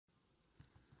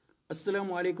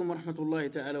السلام عليكم ورحمة الله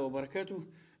تعالى وبركاته.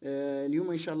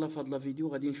 اليوم إن شاء الله في هذا الفيديو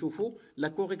غادي نشوفوا la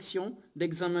correction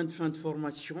d'examen de fin de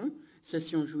formation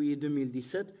session juillet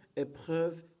 2017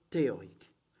 épreuve théorique.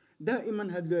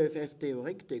 دائما هذا EFF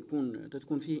théorique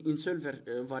تكون فيه une seule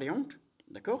variante,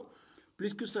 d'accord.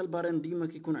 بليسكو سا البارين ديما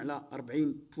كيكون على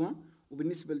 40 بوان،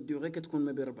 وبالنسبة للديوغي كتكون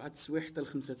ما بين 4 تسوايع حتى ل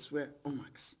 5 تسوايع او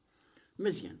ماكس.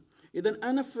 مزيان. إذا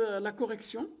أنا في لا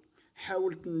كوريكسيون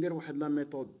حاولت ندير واحد لا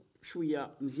ميثود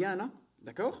شويه مزيانه،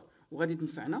 داكوغ، وغادي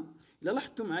تنفعنا. الا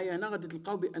لاحظتوا معايا هنا غادي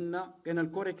تلقاو بان كاين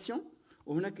الكوريكسيون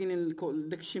وهنا كاين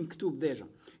داكشي مكتوب ديجا.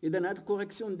 اذا هاد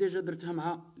الكوريكسيون ديجا درتها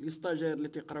مع لي ستاجير اللي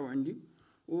تيقراو عندي،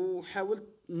 وحاولت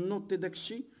نوطي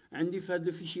داكشي عندي في هاد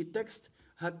الفيشي تكست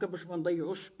هكا باش ما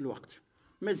نضيعوش الوقت.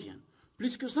 مزيان.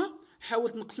 بليس كو سا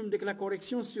حاولت نقسم ديك لا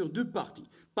كوريكسيون سور دو بارتي.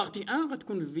 بارتي 1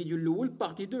 غتكون في الفيديو الاول،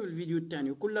 بارتي 2 في الفيديو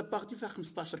الثاني، وكل بارتي فيها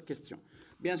 15 كيستيون.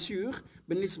 بيان سور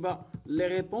بالنسبه لي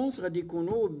ريبونس غادي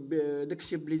يكونوا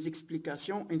داكشي بلي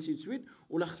زيكسبليكاسيون انسي دو سويت،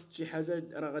 ولا خصت شي حاجه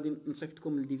راه غادي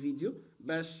نصيفطكم لدي فيديو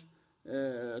باش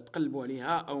تقلبوا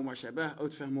عليها او ما شابه او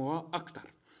تفهموها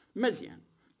اكثر. مزيان.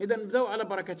 اذا نبداو على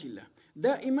بركه الله.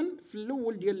 دائما في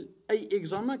الاول ديال اي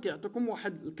اكزامان كيعطيكم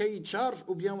واحد الكاي شارج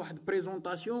او بيان واحد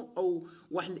بريزونطاسيون او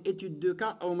واحد الايتود دو كا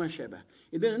او ما شابه.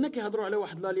 اذا هنا كيهضروا على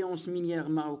واحد لاليونس مينيير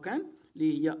ماروكان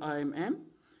اللي هي AMM.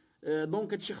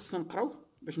 دونك هادشي خصنا نقراوه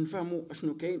باش نفهموا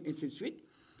اشنو كاين انسي دو سويت.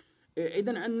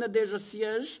 اذا عندنا ديجا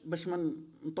السياج، باش ما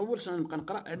نطولش انا نبقى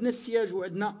نقرا. عندنا السياج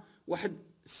وعندنا واحد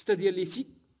 6 ديال لي سي،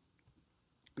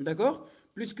 داكوغ.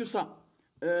 بليس كو سا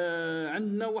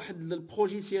عندنا واحد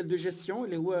البروجيسيال دو جيستيون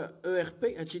اللي هو ERP.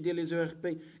 هادشي ديال لي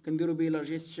ERP كنديرو به لا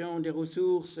جيستيون دي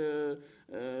ريسورس،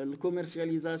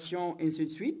 الكوميرسياليزاسيون انسي دو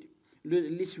سويت،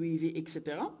 لي سويفي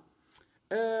اكسيتيرا.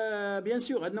 بيان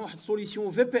سور عندنا واحد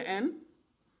سوليسيون VPN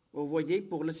vous voyez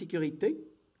pour la sécurité.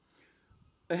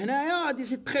 هنايا هادي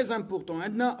سي تري امبورطون.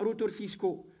 عندنا روتور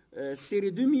سيسكو سيري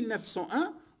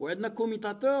 2901 وعندنا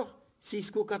كوميتاتور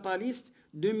سيسكو كاتاليست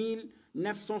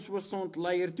 2960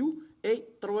 لاير 2 اي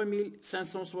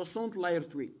 3560 لاير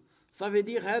 3. صافي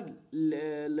دير هاد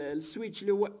السويتش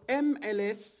اللي هو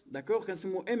MLS، داكوغ،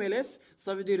 كنسموه MLS،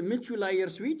 صافي دير ملتي لاير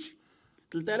سويتش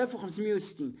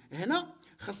 3560. هنا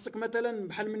خاصك مثلا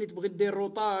بحال ملي تبغي دير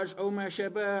روطاج او ما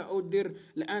شابه، او دير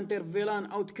الانتر فيلان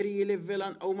او تكريي لي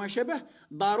فيلان او ما شابه،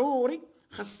 ضروري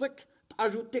خاصك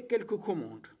تاجوتي كيلكو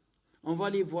كوموند. اون فا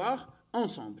لي فوار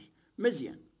انصامبل.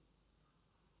 مزيان.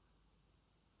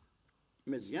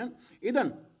 مزيان.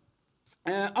 اذا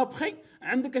ابخي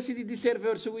عندك اسيدي دي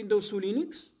سيرفور سو ويندوز سو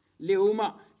لينكس اللي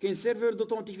هما كاين سيرفور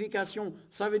دوتونتيفيكاسيون.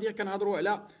 صافي دير كنهضروا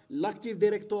على لاكتيف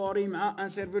ديريكتوري مع ان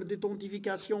سيرفور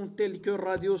دوتونتيفيكاسيون تيل كو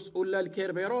الراديوس ولا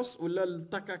الكيربيروس ولا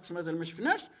التاكاكس مثلا ما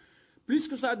شفناش.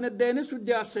 بليسكو صا عندنا الدي ان اس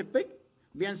والدي ا سي بي،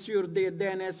 بيان سور دي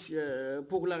ان اس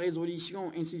بور لا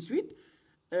ريزوليسيون انسي سويت،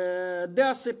 دي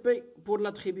ا سي بي بور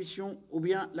لاتريبيسيون ou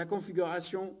bien la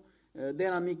configuration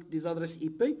dynamique des adresses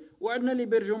IP. وعندنا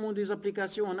l'hébergement des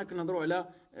applications. هنا كنهضروا على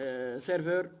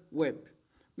serveur web.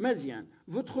 Mazian.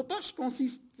 Votre tâche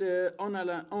consiste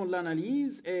en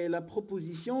l'analyse et la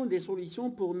proposition des solutions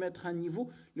pour mettre à niveau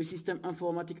le système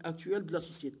informatique actuel de la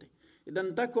société. إذا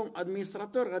أنت كوم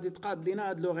أدمينستراتور غادي تقاد لنا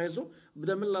هاد لو ريزو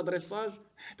بدا من لادريساج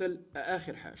حتى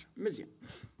آخر حاجة. مزيان.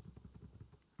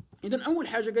 إذا أول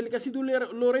حاجة قال لك أسيدو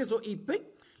لو ريزو IP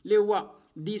اللي هو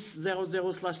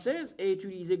 10.0.0/16 est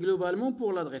utilisé globalement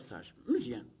pour l'adressage.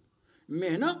 مزيان. مي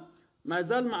هنا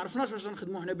مازال ما عرفناش واش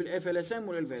نخدموا حنا بال VLSM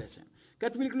ولا ال VLSM.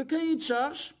 كاتب لك لو كاي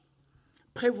تشارج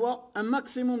prévoit un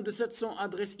maximum de 700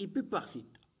 adresses IP par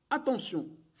site. Attention,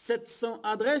 700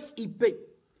 adresses IP.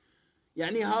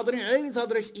 يعني هاضرين على لي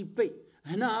ادريس IP.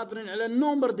 هنا هاضرين على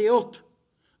النومبر دي اوت.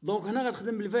 دونك هنا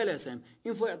غتخدم بال VLSM.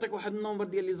 ان فوا يعطيك واحد النومبر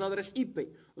ديال لي ادريس IP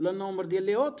ولا النومبر ديال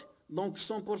لي اوت، دونك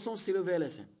 100% سي لو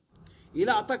VLSM.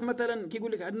 الا عطاك مثلا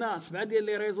كيقول لك عندنا 7 ديال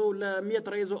لي ريزو ولا 100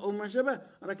 ريزو او ما شابه،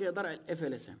 راه كيهضر على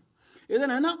VLSM.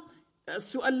 اذا هنا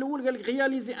السؤال الاول قال لك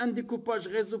réaliser un découpage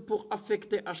réseau pour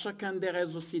affecter à chacun des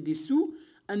réseaux ci-dessous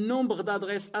un nombre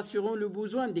d'adresses assurant le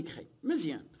besoin décret.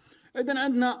 مزيان. اذا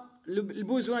عندنا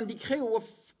البوزوان ديكري هو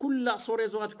في كل سو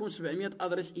ريزو غتكون 700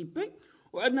 ادريس اي بي،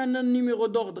 وعندنا النيميرو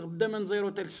دوردر بدا من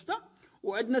 0 حتى 6،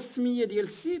 وعندنا السميه ديال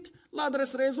السيت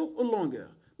لادريس ريزو واللونغور.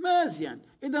 مزيان.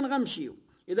 اذا غنمشيو.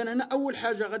 اذا هنا اول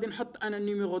حاجه غادي نحط انا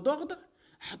النيميرو دوردر،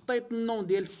 حطيت النون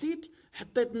ديال السيت،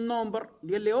 حطيت النومبر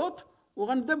ديال لي اوت،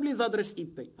 وغنبدا بلي زادريس اي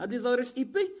بي. هاد لي زادريس اي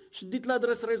بي شديت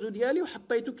لادريس ريزو ديالي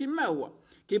وحطيته كما هو.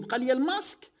 كيبقى ليا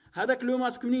الماسك، هذاك لو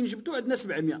ماسك منين جبتو عندنا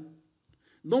 700.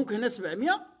 دونك هنا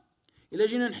 700 الا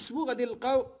جينا نحسبو غادي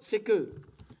نلقاو سي كو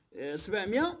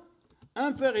 700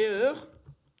 inférieur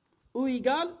ou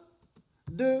égal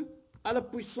 2 à la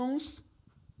puissance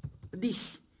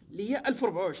 10. اللي هي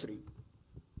 1024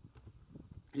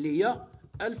 اللي هي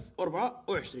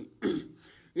 1024.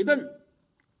 اذا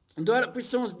ندوها على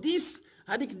بويسونس 10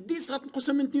 هذيك 10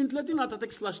 غتنقصها من 32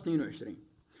 غتعطيك سلاش 22.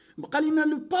 بقى لينا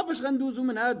لو با باش غندوزو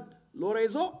من هاد لو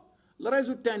ريزو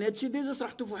للريزو الثاني. هادشي ديجا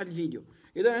شرحتو في واحد الفيديو.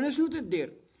 اذا هنا شنو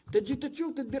تدير؟ تجي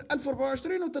تشوف تدير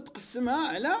 1024 وتتقسمها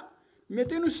على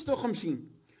 256.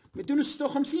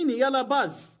 256 هي لا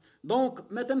باز،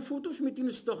 دونك ما تنفوتوش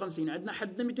 256. عندنا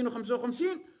حدنا 255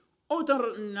 او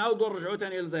نعاودو نرجعو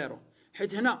ثاني لزيرو،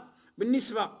 حيت هنا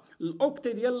بالنسبه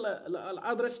للاوكتي ديال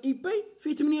الادريس اي بي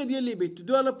في 8 ديال لي بيت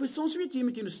تدوها لا بويسونس 8 هي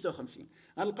 256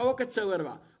 غنلقاوها كتساوي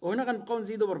 4. وهنا غنبقاو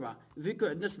نزيدو ب 4 فيكو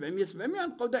عندنا 700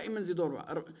 غنبقاو دائما نزيدو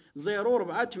 4 0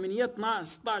 4 8 12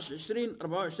 16 20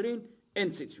 24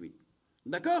 ان سيت سويت.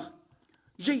 داكوغ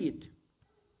جيد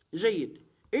جيد.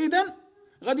 اذا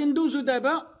غادي ندوزو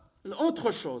دابا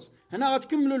لاوتر شوز. هنا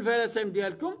غتكملوا الفلاسم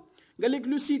ديالكم. قال لك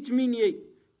لو سيت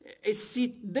مينيي et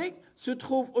SiteD se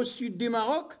trouve au sud du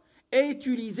Maroc et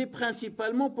utilisé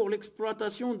principalement pour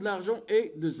l'exploitation de l'argent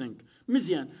et de zinc.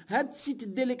 مزيان. هاد السيت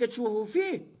دي اللي كتشوفوا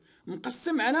فيه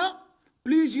مقسم على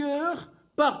plusieurs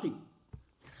parties.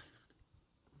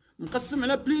 مقسم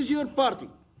على plusieurs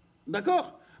parties.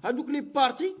 داكوغ؟ هادوك لي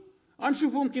بارتي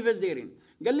غنشوفوهم كيفاش دايرين.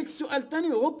 قال لك السؤال الثاني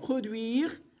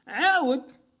reproduire عاود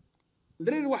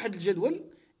دري واحد الجدول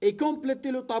et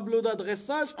compléter le tableau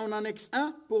d'adressage en annexe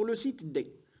 1 pour le site D.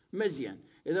 مزيان.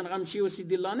 اذا غنمشيو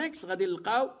سيدي لانكس غادي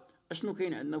نلقاو اشنو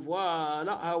كاين عندنا.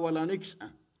 فوالا ها هو لانكس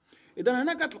 1. اذا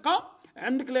هنا كتلقى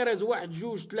عندك لي ريزو 1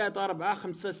 2 3 4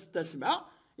 5 6 7.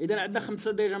 اذا عندنا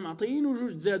 5 ديجا معطيين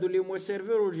وجوج تزادوا اللي هما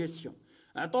سيرفور وجيستيون.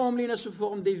 عطاوهم لينا سو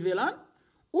فورم دي فيلان.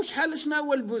 وشحال شنو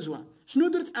هو البوزوان. شنو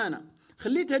درت انا؟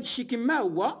 خليت هذا الشيء كما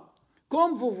هو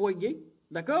كوم فو فويي.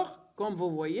 داكوغ كوم فو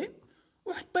فويي.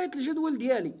 وحطيت الجدول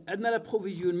ديالي. عندنا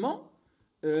لابروفيزيونمون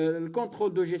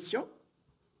الكونترول دو جيستيون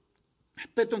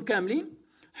حطيتهم كاملين.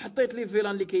 حطيت لي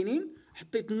فيلان اللي كاينين.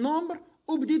 حطيت النومبر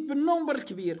وبديت بالنومبر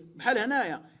الكبير بحال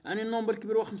هنايا. يعني النومبر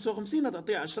الكبير هو 55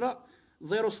 تعطيه 10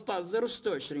 016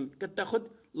 026 كتاخذ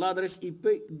لادريس اي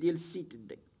بي ديال السيت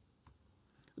دي.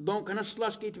 دونك هنا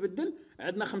السلاش كيتبدل.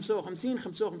 عندنا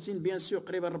 55 بيان سور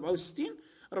قريبا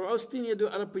 64 يدو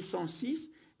على بويسونس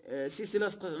 6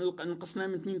 6 نقصناها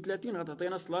من 32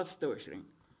 غتعطينا سلاش 26.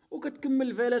 وكتكمل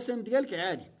الفلاسم ديالك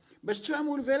عادي. باش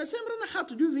تفهموا الفلاسم رانا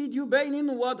حاط دو فيديو باينين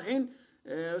وواضحين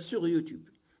سوغ يوتيوب.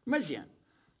 مزيان.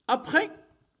 ابخي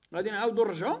غادي نعاودو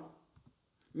نرجعو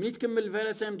ملي تكمل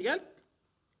الفلاسم ديالك.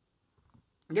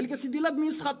 قال لك اسيدي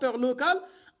لادمينستراتور لوكال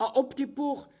ا اوبتي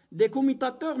بور دي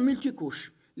كوميتاتور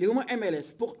ملتي-couche اللي هما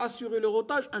MLS بور اسيوري لو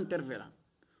روتاج انترفيران.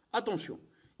 اتونسيون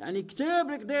يعني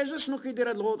كتاب لك ديجا شنو كيدير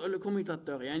هاد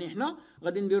الكوميتاتور. يعني حنا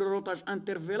غادي نديرو روتاج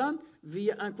انترفيران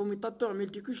فيا ان كوميتاتور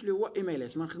ملتي-couche اللي هو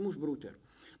MLS ما نخدموش بروتر.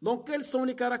 دونك كيل سون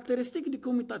لي كاركتيرستيك دي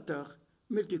كوميتاتور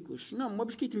ملتي-couche. شنو هما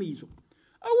باش كيتميزوا؟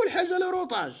 اول حاجه لو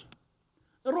روتاج.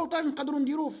 الروتاج نقدروا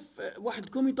نديروه في واحد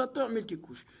الكوميتاتور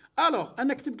ملتي-couche. الوغ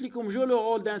انا كتبت لكم جو لو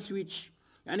رول دان سويتش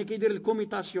يعني كيدير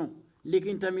الكوميتاسيون اللي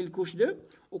كينتمي للكوش 2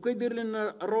 وكيدير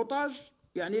لنا الروتاج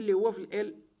يعني اللي هو في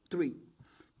ال 3.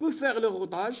 peut faire le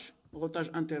routage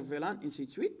intervalant ainsi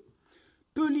de suite,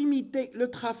 peut limiter le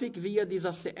trafic via des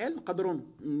ACL, نقدروا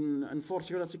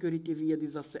نفورسيو لا سيكوريتي via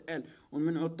des ACL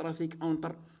ونمنعوا الترافيك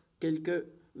entre quelques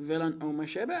VLAN او ما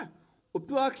شابه. و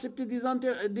peut accepter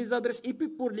des adresses IP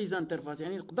pour les interfaces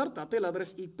يعني تقدر تعطي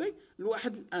l'adresse IP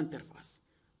لواحد الانترفاس.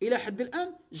 الى حد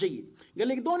الان جيد. قال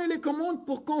لك دوني لي كوموند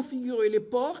pour configurer les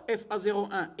ports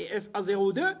FA01 et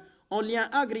FA02 en lien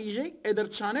agrégé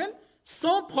header channel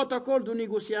sans protocole de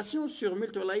négociation sur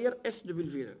multi-layer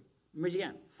SW2.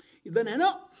 مزيان. اذا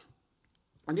هنا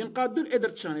غادي نقادو الايدر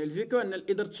تشانل فيكو ان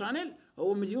الايدر تشانل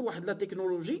هو مدير واحد لا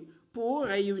تكنولوجي pour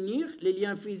réunir les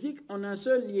liens physiques en un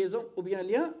seul liaison ou bien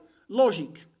lien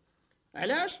logique.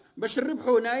 علاش؟ باش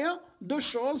نربحوا هنايا دو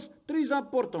شوز تري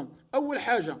امبورطون. اول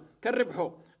حاجه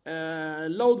كنربحوا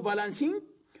اللود بالانسينغ.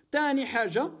 ثاني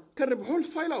حاجه كنربحوا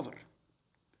الفايل اوفر.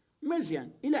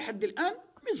 مزيان الى حد الان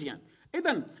مزيان.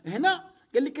 اذا هنا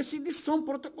قال لك اسيدي سون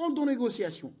بروتوكول دو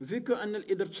نيغوسياسيون فيكو ان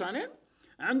الايدر تشانل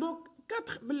عنده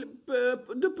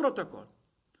 4 دو بروتوكول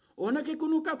وهنا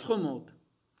كيكونوا 4 مود.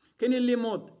 كاينين لي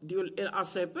مود ديال ال ا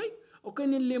سي بي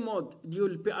وكاينين لي مود ديال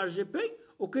البي ار جي بي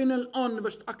وكاين الاون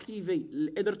باش تاكتيفي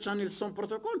الايدر تشانل سون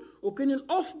بروتوكول وكاين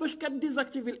الاوف باش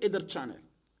كديزاكتيفي الايدر تشانل.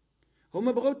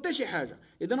 هما بغاو حتى شي حاجه.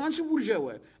 اذا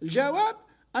غنشوفوا الجواب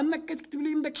انك كتكتب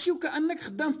لي داكشي وكانك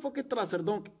خدام في بوكيت تراسر.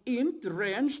 دونك انت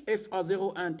رينج اف ا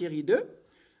 01 تيري 2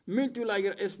 ملتي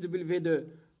لاير اس دبليو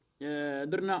 2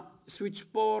 درنا سويتش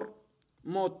بور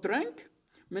مود ترانك.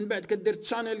 من بعد كدير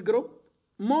تشانل جروب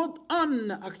مود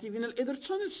ان اكتيفينا الايدر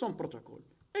تشانل سون بروتوكول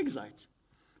اكزاكت.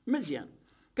 مزيان.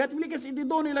 كاتب لك اسيدي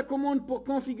دوني لا كوموند بور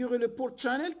كونفيغوري لو بورت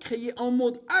شانل كريي ان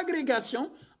مود اغريغاسيون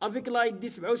افيك لاي دي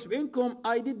 77 كوم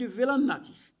اي دي دو فيلان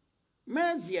ناتيف.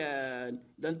 مزيان.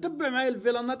 اذا نتبع معايا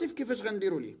الفيلان ناتيف كيفاش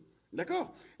غنديرو ليه. داكوغ.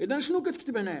 اذا شنو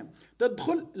كتكتب هنايا؟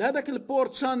 تدخل لهذاك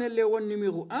البورت شانل اللي هو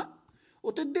النيميرو 1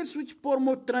 وتدير سويتش بور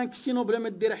مود ترانك سينو بلا ما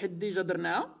ديرها حيت ديجا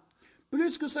درناها.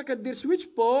 بلوس كو سا كدير سويتش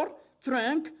بور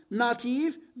ترانك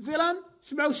ناتيف فيلان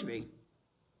 77.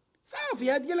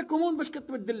 صافي هادي هي لا كوموند باش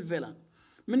كتبدل الفيلان.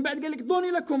 من بعد قال لك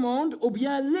دوني لا كوموند او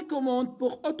بيان لي كوموند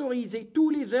بور اوتوريزي تو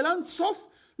لي فيلان سوف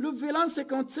لو فيلان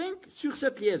 55 سور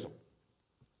سيت ليزون.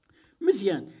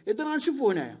 مزيان. اذا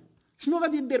غنشوفوا هنايا شنو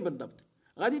غادي دير بالضبط.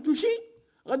 غادي تمشي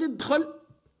غادي تدخل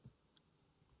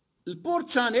البورت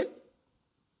شانل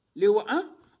اللي هو 1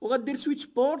 وغدير سويتش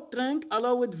بورت ترانك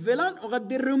الاود فيلان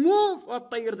وغدير ريموف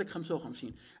وغطير داك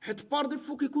 55 حيت بار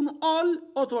ديفو كيكونوا اول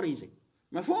اوتوريزي.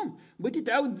 مفهوم؟ بغيتي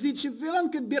تعاود تزيد شي فيلان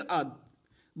كدير اد،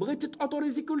 بغيتي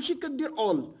تاوتوريزي كلشي كدير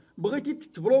اول، بغيتي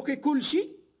تبلوكي كلشي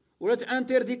ولا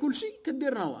تانتردي كلشي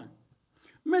كدير نوان.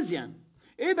 مزيان.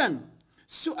 اذا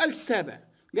السؤال السابع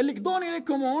قال لك دوني لي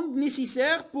كوموند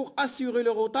نيسيسير بور اسيوري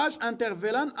لو روتاج انتر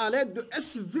فيلان ا ليد دو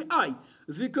اس في اي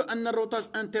فيكو ان الروتاج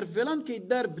انتر فيلان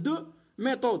كيدار بدو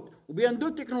ميثود وبيان دو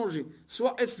تكنولوجي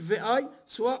سواء اس في اي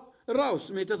سواء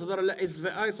راوس. ملي تهضر على اس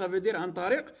في اي صافي دير عن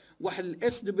طريق واحد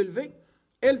الاس دبليو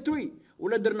ال 3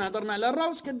 ولا هضرنا على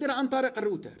الراوس كديرها عن طريق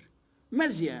الروتر.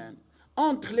 مزيان.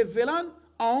 اونتر لي فيلان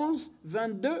 11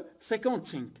 22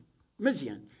 55.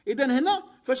 مزيان. اذا هنا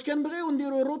فاش كنبغيو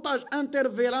نديرو روتاج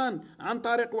انتر فيلان عن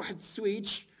طريق واحد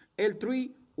السويتش ال 3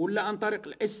 ولا عن طريق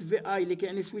الاس في اي اللي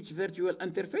كيعني سويتش فيرتوال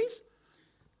انترفيس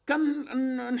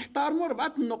كنحترموا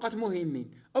 4 نقط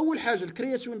مهمين. اول حاجه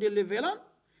الكرياسيون ديال لي فيلان،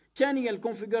 ثانيا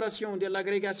الكونفيغوراسيون ديال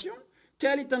لاغريغاسيون،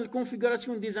 ثالثا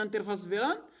الكونفيغوراسيون دي انترفاس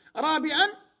فيلان، رابعا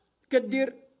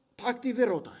كدير تاكتيفي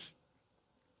الروتاج.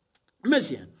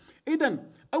 مزيان.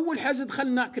 اذا اول حاجه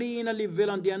دخلنا كريينا لي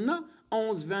فيلان ديالنا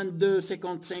 11 22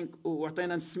 55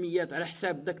 وعطينا السميات على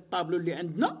حساب داك الطابلو اللي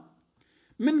عندنا.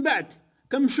 من بعد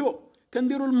كنمشيو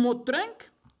كنديروا المود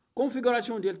ترانك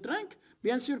كونفيغوراسيون ديال الترانك.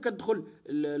 بيان سور كتدخل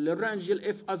الرانج ديال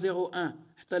اف ا 01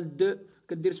 حتى ل 2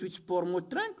 كدير سويتش بور مود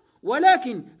ترانك،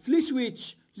 ولكن في لي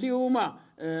سويتش اللي هما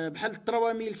بحال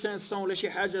 3500 ولا شي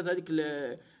حاجه هذيك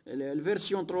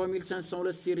الفيرسيون 3500 ولا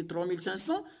السيري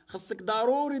 3500 خاصك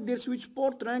ضروري دير سويتش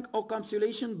بور ترانك او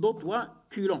كابسوليشن دو 3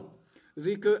 كولون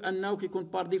فيكو انه كيكون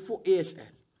بار ديفو اي اس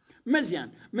ال.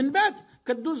 مزيان. من بعد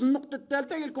كدوز النقطه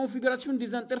الثالثه هي الكونفيغوراسيون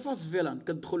دي انترفاس فيلان.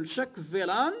 كتدخل شاك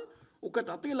فيلان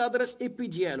وكتعطي لادريس اي بي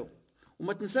ديالو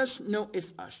وما تنساش نو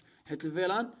اس اش حيت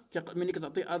الفيلان ملي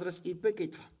كتعطي ادريس اي بي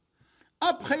كيتفهم.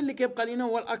 ابخي اللي كيبقى لينا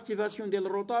هو الاكتيفاسيون ديال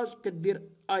الروتاج كدير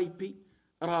اي بي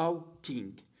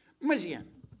راوتينغ. مزيان.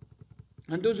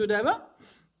 ندوزو دابا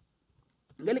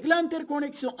قال لك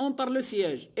l'interconnexion entre le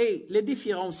siège et les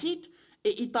différents sites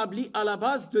est établie à la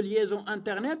base de liaison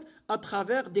internet à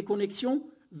travers des connexions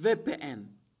VPN.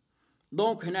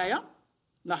 Donc هنايا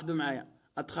لاحظوا معايا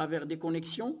à travers des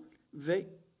connexions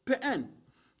VPN.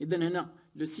 إذا هنا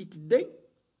le site D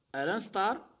à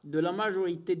l'instar de la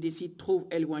majorité des sites trouve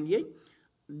éloignés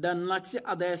d'un accès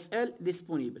ADSL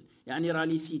disponible. يعني راه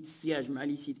لي سيت السياج مع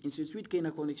لي سيت انسو سويت كاينه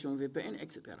كونيكسيون في بي ان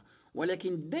اكسيتيرا،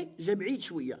 ولكن دي جا بعيد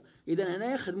شويه. اذا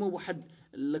هنايا خدموا بواحد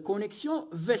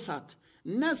الكونيكسيون فيسات.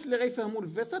 الناس اللي غيفهموا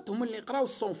الفيسات هما اللي يقراو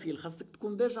السون فيل. خاصك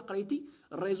تكون ديجا قريتي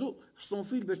الريزو السون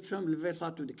فيل باش تفهم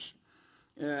الفيسات وداكشي.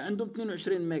 عندهم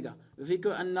 22 ميجا فيكو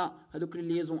ان هذوك لي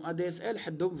ليزون ا دي اس ال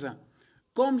حدهم 20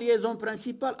 كوم ليزون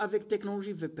برينسيبال افيك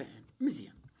تكنولوجي في بي ان.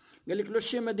 مزيان. قال لك لو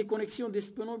شيما دي كونيكسيون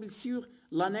ديسبونيبل سور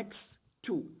لانكس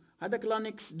 2. هذاك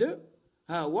لانكس 2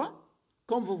 ها هو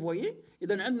كوم فو فويي.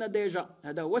 اذا عندنا ديجا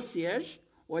هذا هو السياج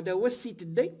وهذا هو السيت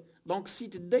دي. دونك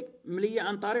السيت دي ملي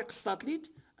عن طريق الساتليت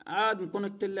عاد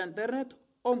نكونيكتي للانترنت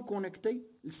او نكونيكتي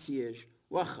للسياج.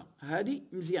 واخا هذه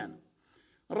مزيانه.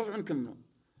 نرجعوا نكملوا.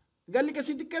 قال لك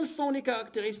اسيدي كال سون لي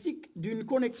كاركتيرستيك دون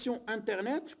كونيكسيون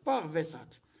انترنت بار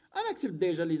فيسات. انا كتبت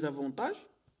ديجا لي زافونتاج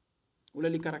ولا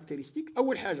لي كاركتيرستيك.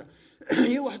 اول حاجه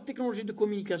هي واحد التكنولوجي دو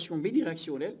كومونيكاسيون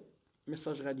بيديريكسيونيل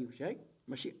ميساج غادي وجاي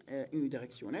ماشي اون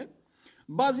ديريكسيونيل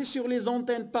بازي سور لي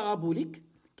زونتين بارابوليك.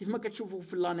 كيف ما كتشوفوا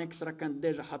في لانكس راه كان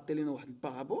ديجا حاطين لنا واحد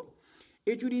البارابول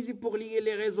utilisé pour lier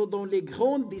les réseaux dans les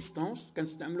grandes distances.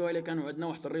 كنستعملوها الا كانوا عندنا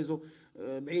واحد الريزو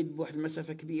بعيد بواحد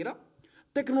المسافه كبيره.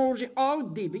 تكنولوجي او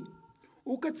دي بي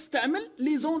وكتستعمل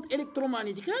لي زوند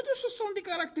الكترومagnétiques. هادو سون دي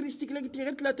كاركتيرستيك اللي قلت لي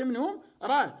غير 3 منهم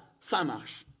راه سا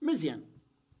مارش. مزيان.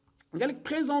 قال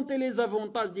لك بريزونتي لي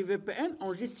زافونتاج دي في بي ان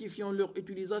en justifiant leur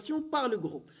utilisation par le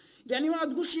groupe. يعني ما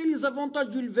تقولش لي زافونتاج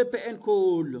ديال الفي بي ان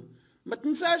كله. ما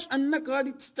تنساش انك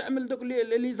غادي تستعمل دوك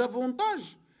لي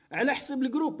زافونتاج على حسب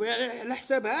الجروب، على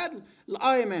حساب هذا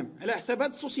الاي ام ام، على حساب هذه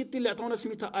السوسيتي اللي عطونا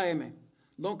سميتها اي ام ام.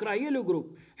 دونك راه هي لو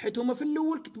جروب، حيت هما في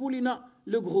الاول كتبوا لنا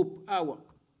لو جروب هو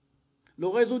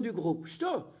لو ريزو دو جروب.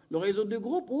 شفتوه لو ريزو دو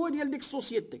جروب هو ديال ديك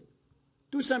السوسيتي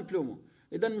تو سامبلومون.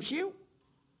 اذا نمشيو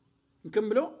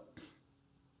نكملوا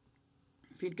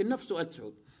فين كنا في سؤال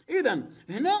 9. اذا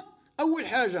هنا اول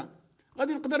حاجه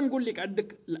غادي نقدر نقول لك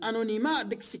عندك الانونيما،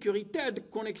 عندك السيكوريتي، عندك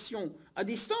كونيكسيون ا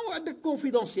ديستانس وعندك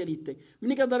كونفيدونسياليتي.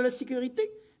 ملي كنهضر على السيكوريتي،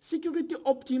 sécurité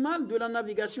optimale de la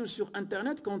navigation sur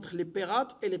internet contre les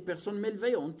pirates et les personnes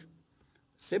malveillantes.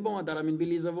 C'est bon هذا من بين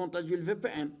لي زافونتاج ديال الفي بي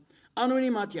ان.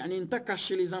 انونيمات يعني انت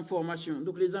كاشي لي زانفورماسيون،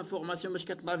 دوك لي زانفورماسيون باش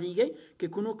كتنافيغي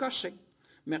كيكونوا كاشي،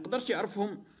 ما يقدرش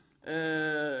يعرفهم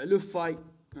لو فاي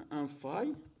ان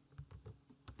فاي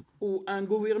ou un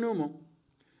gouvernement.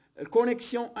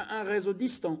 Connexion à un réseau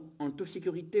distant en toute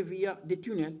sécurité via des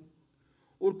tunnels.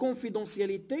 Ou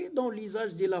confidentialité dans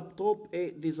l'usage des laptops et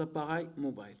des appareils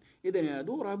mobiles. Et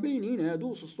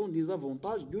ce sont des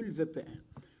avantages du VPN.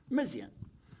 Mais bien,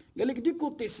 du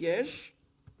côté siège,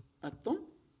 attends.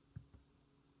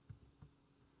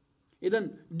 Et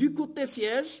du côté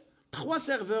siège, 3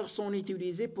 serveurs sont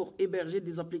utilisés pour héberger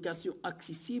des applications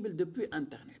accessibles depuis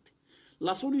Internet.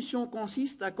 La solution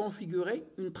consiste à configurer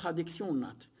une traduction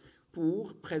NAT. Pour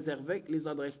préserver les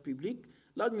adresses publiques,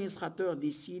 l'administrateur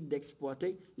décide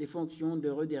d'exploiter les fonctions de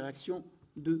redirection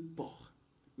de port.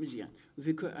 مزيان.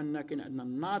 Vu que كاين عندنا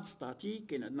NAT statique,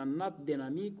 كاين عندنا NAT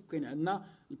dynamique, وكاين عندنا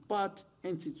البات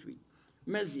ainsi de suite.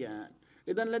 مزيان.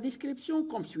 Et dans la description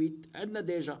comme suite, عندنا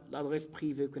déjà l'adresse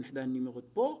privée وكاين حداها النيميرو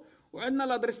de port, وعندنا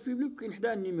l'adresse publique وكاين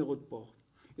حداها النيميرو de port.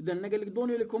 إذا قال لك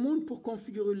donner les commandes pour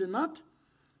configurer le NAT,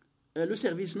 le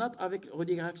service NAT avec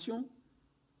redirection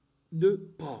de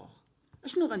port.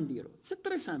 اشنو غنديرو؟ سي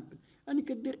تري سامبل، يعني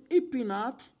كدير اي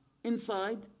نات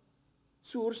انسايد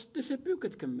سورس تي سي بي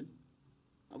وكتكمل.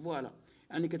 فوالا،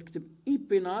 يعني كتكتب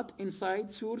اي نات انسايد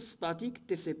سورس ستاتيك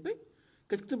تي سي بي،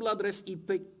 كتكتب لادريس اي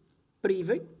بي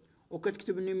بريفي،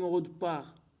 وكتكتب النيميرو دو بار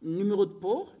النيميرو دو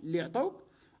بور اللي عطاوك،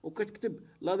 وكتكتب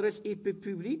لادريس اي بي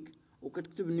بوبليك،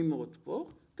 وكتكتب النيميرو دو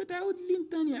بور، كتعاود لين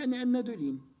ثاني، يعني عندنا 2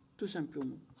 لين تو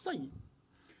سامبلومون. صاي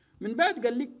من بعد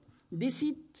قال لك دي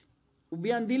سيت ou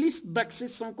bien des listes d'accès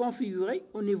sont configurées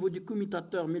au niveau du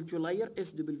commutateur multilayer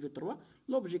SW3,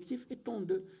 l'objectif étant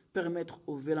de permettre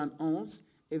au VLAN 11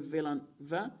 et VLAN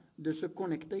 20 de se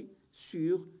connecter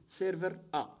sur serveur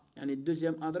A, يعني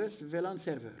deuxième adresse VLAN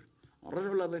serveur. On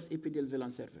rejoint l'adresse IP de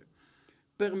VLAN serveur.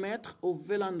 Permettre au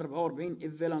VLAN 44 et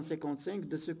VLAN 55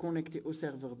 de se connecter au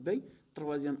serveur B,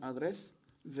 troisième adresse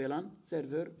VLAN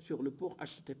serveur sur le port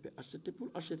HTTP ou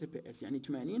HTTPS, يعني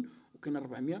 80 وكاين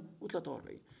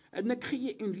 443. On a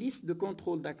créé une liste de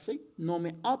contrôle d'accès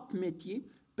nommée App Métier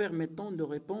permettant de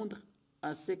répondre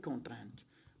à ces contraintes.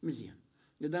 مزيان.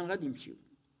 إذا غادي نمشيو.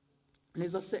 لي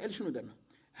SiteL شنو درنا؟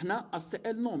 هنا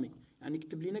SiteL نومي، يعني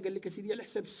كتب لنا قال لك اسيدي على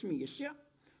حساب السميه الشيع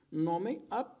نومي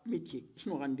App Métier.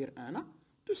 شنو غندير انا؟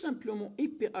 تو سامبلومون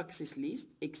IP Access List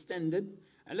Extended.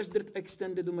 علاش درت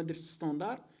Extended وما درتش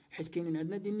ستاندار؟ حيت كاينين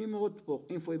عندنا دي نيميرو دو بور،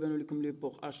 اون فوا يبانوا لكم لي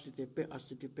بور HTTP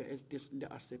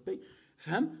DHCP،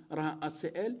 فهم راه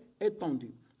SiteL étendu.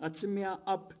 غتسميها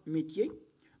اب ميتيي،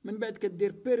 من بعد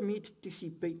كدير بيرميت تي سي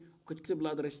بي وكتكتب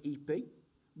لادريس اي بي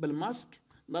بالماسك،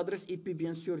 لادريس اي بي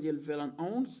بيان سور ديال فيلان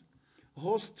 11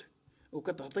 هوست،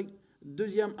 وكتعطي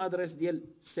دوزيام ادريس ديال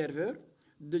السيرفور.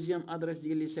 دوزيام ادريس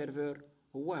ديال لي سيرفور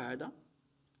هو هذا،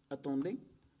 اتوندي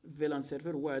فيلان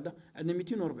سيرفور هو هذا، عندنا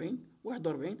 240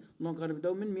 41، دونك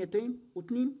غنبداو من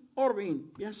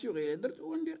 242 بيان سور. الا درت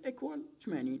وندير ايكوال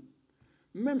 80.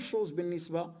 ميم شوز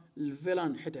بالنسبه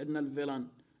للفيلان، حيت عندنا الفيلان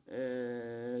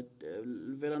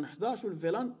 11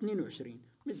 والفيلان 22.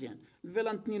 مزيان،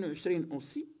 الفيلان 22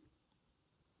 اوسي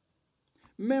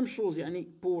ميم شوز،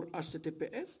 يعني بور اتش تي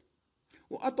بي اس.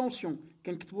 واتونسيون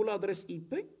كنكتبوا لادريس اي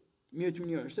بي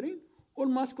 128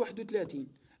 والماسك 31.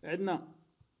 عندنا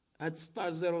هاد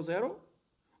 1600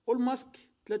 والماسك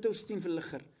 63 في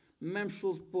الاخر. ميم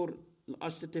شوز بور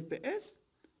الاتش تي بي اس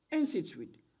انسي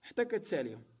سويت حتى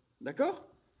كتساليهم. داكوغ،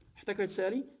 حتى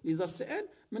كتسالي لي SiteL.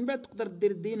 من بعد تقدر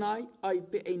دير ديناي اي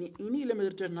بي اني الا ما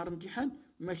درتهاش نهار الامتحان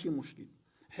ماشي مشكل،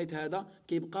 حيت هذا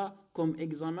كيبقى كوم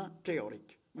اكزامان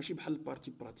تيوريك ماشي بحال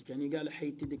البارتي براتيك. يعني كاع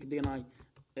حيدتي ديك ديناي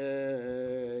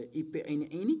اي بي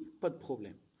اني با دو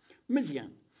بروبليم.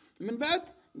 مزيان، من بعد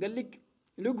قال لك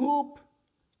لو جروب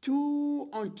tout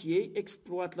entier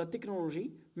exploite la technologie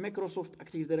Microsoft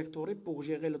Active Directory pour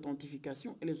gérer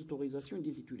l'authentification et les autorisations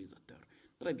des utilisateurs.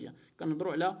 Très bien. Quand on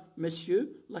droit là, monsieur,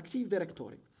 l'Active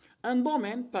Directory. Un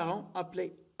domaine parent appelé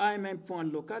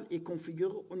AMM.local est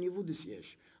configuré au niveau du siège.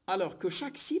 Alors que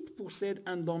chaque site possède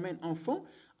un domaine enfant,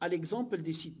 à l'exemple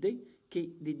du site D qui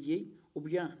est dédié ou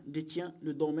bien détient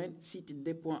le domaine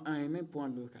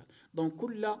SiteD.1mm.local. Donc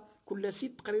كل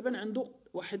site تقريبا عنده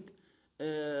واحد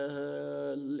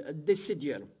الديسي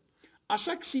ديالو. À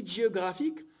chaque site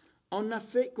géographique, on a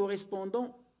fait correspondant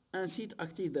un site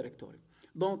Active Directory.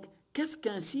 Donc qu'est-ce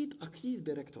qu'un site Active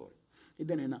Directory?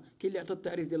 إذا هنا كاين اللي عطى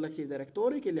التعريف ديال الأكتيف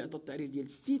دايركتوري، كاين اللي عطى التعريف ديال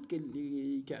السيت، كاين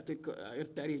اللي كيعطيك غير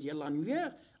التعريف ديال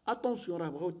لانويير. اتونسيون راه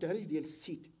بغاو التعريف ديال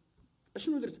السيت.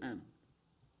 اشنو درت انا؟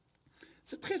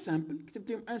 سي تري سامبل،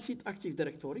 كتبت لهم ان سيت اكتيف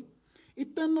دايركتوري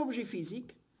est un objet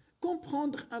physique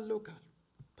comprendre un local.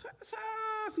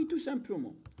 صافي تو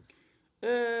سامبلومون.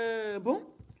 بون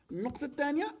النقطة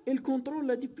الثانية الكونترول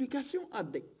لا دوبليكاسيون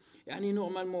ادي. يعني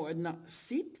نورمالمون عندنا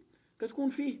السيت كتكون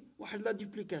فيه واحد لا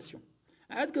دوبليكاسيون،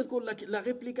 عاد كتكون لا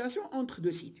ريبليكاسيون entre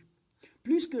deux sites.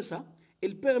 Plus que ça,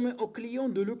 il permet au client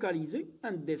de localiser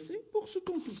un décès pour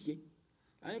s'authentifier.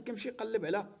 يعني كنمشي نقلب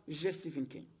على الجيست فين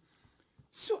كاين.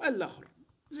 السؤال الاخر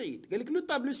زيد قال لك لو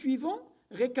طابلو سويفون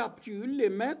récapitule les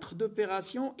maîtres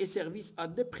d'opération et services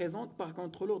AD présentes par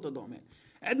contrôleur de domaine.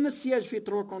 عندنا السياج فيه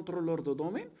 3 كنترولور دو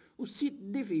دومين والسيت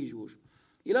دي فيه جوج.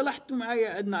 الا لاحظتوا معايا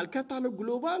عندنا الكاتالوج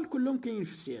جلوبال كلهم كاينين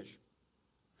في السياج.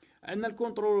 عندنا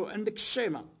الكونترول، عندك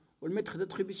الشيما والميتر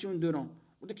داتريبيسيون دو نون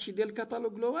وداكشي ديال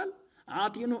الكاتالوج جلوبال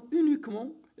عاطينو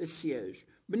اونيكمون السياج.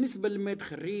 بالنسبه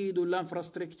للميتر ريد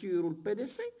والانفراستركتور والبي دي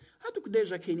سي هادوك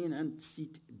ديجا كاينين عند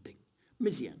السيت دي.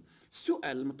 مزيان.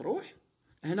 السؤال المطروح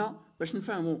هنا باش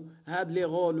نفهموا هاد لي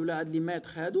رول ولا هاد لي ميتر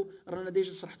هادو رانا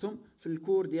ديجا شرحتهم في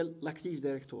الكور ديال لاكتيف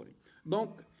دايركتوري.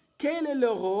 دونك quel est le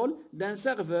rôle d'un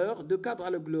serveur de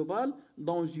catalogue global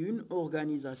dans une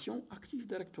organisation Active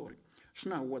Directory?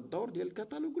 شنو هو الدور ديال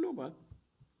الكاتالوج جلوبال؟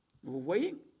 vous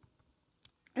voyez.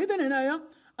 اذا هنايا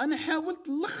انا حاولت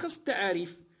نلخص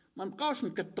التعاريف ما نبقاوش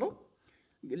نكثروا.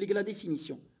 اللي لا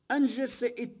ديفينيسيون ان جي سي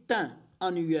est un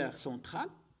annuaire central.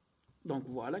 دونك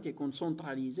فوالا كيكون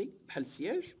سونتراليزي بحال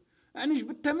السياج. يعني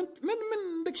جبدتها من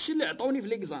داكشي اللي عطاوني في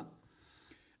ليكزام.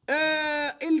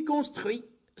 il construit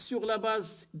sur la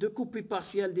base de copies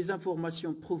partielles des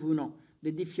informations provenant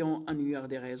des différents annuaires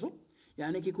des réseaux.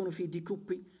 يعني كيكونوا فيه دي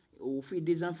كوبي وفيه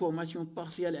دي انفورماسيون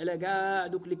بارسيال على كاع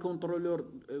دوك لي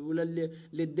كونترولور ولا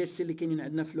لي ديسي اللي كاينين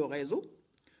عندنا في لو ريزو.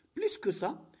 Plus que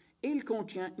ça, il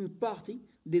contient une partie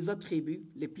des attributs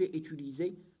les plus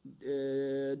utilisés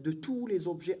de tous les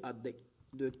objets AD.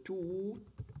 De tous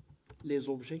les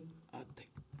objets AD.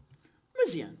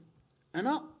 مزيان.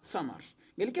 أنا ça marche.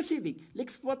 قال لك سيدي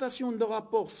l'exploitation de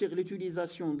rapports sur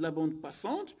l'utilisation de la bande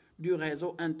passante du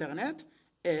réseau Internet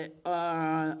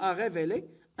a révélé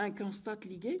un constat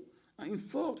lié à une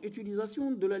forte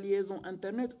utilisation de la liaison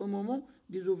Internet au moment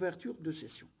des ouvertures de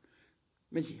session.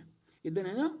 مزيان. إذا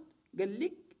هنا قال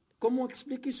لك comment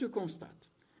expliquer ce constat.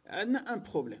 عندنا un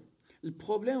problème.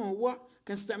 البروبليم هو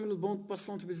كنستعمل البوند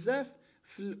باسونت بزاف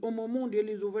في او مومون ديال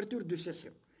لي زوفرتور دو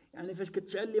سيسيون. يعني فاش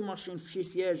كتشعل لي ماشين في شي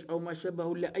سياج او ما شابه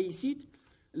ولا اي سيت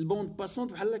البوند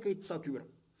باسونت بحال كيتساتورا،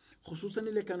 خصوصا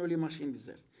الا كانوا لي ماشين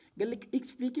بزاف. قال لك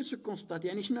اكسبليكي سو كونستات،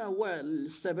 يعني شنو هو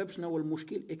السبب، شنو هو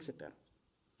المشكل اكسيتيرا.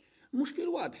 المشكل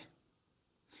واضح.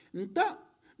 انت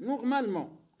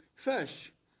نورمالمون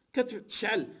فاش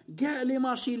كتشعل كاع لي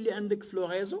ماشين اللي عندك في لو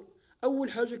ريزو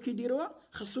اول حاجه كيديروها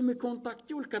خاصهم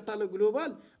يكونتاكتيو الكاتالوج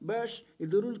جلوبال باش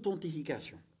يديروا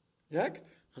لوطونتيفيكاسيون. ياك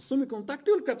خاصهم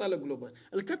يكونتاكتيو الكاتالوج جلوبال.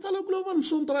 الكاتالوج جلوبال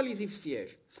مسونطراليزي في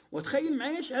السياج. وتخيل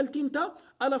معايا شعلتي انت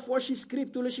الا فوا شي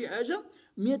سكريبت ولا شي حاجه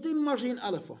 200 ماشين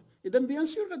الا فوا، اذا بيان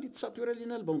سور غادي تساتوري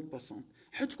لينا البوند باسون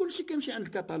حيت كلشي كيمشي عند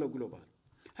الكاتالوج جلوبال.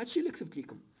 هادشي اللي كتبت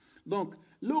لكم. دونك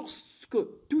lorsque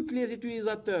tous les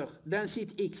utilisateurs d'un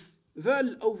site X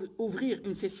veulent ouvrir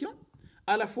une session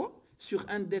à la fois sur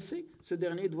un DC, ce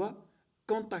dernier doit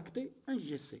contacter un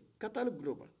GC, catalogue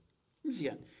global.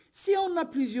 Bien. Si on a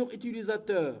plusieurs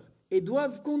utilisateurs et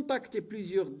doivent contacter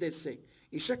plusieurs DC,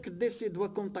 et chaque DC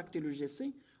doit contacter le GC,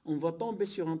 on va tomber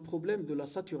sur un problème de la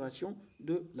saturation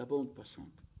de la bande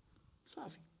passante.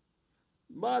 صافي.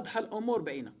 واضحة الأمور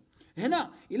باينة.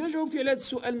 هنا إلا جاوبتي على هذا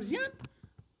السؤال مزيان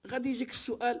غادي يجيك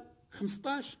السؤال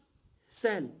 15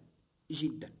 سهل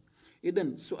جدا. إذا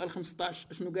السؤال 15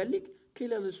 اشنو قال لك؟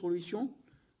 Quelle solution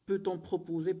peut-on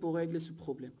proposer pour régler ce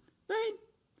problème? باين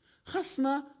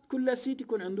خاصنا كل سيت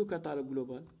يكون عنده كاتالوج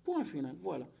جلوبال. بوان فينال.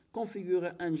 فوالا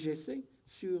configurer un GC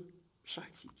sur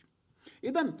chaque site.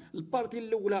 إذا البارتي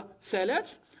الأولى سالات.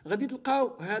 غادي تلقاو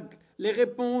هاد لي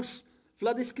ريبونس في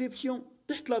لا ديسكريبسيون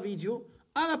تحت لا فيديو.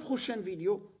 À la prochaine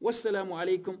vidéo. Wassalamu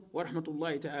alaikum wa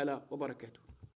rahmatullahi ta'ala wa barakatuh.